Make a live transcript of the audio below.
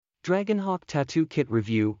Dragonhawk Tattoo Kit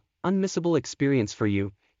Review, unmissable experience for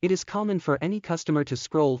you. It is common for any customer to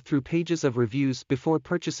scroll through pages of reviews before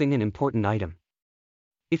purchasing an important item.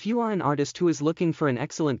 If you are an artist who is looking for an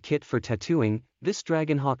excellent kit for tattooing, this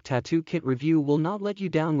Dragonhawk Tattoo Kit Review will not let you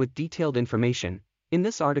down with detailed information. In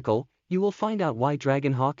this article, you will find out why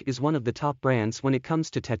Dragonhawk is one of the top brands when it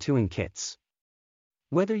comes to tattooing kits.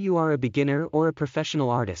 Whether you are a beginner or a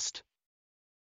professional artist,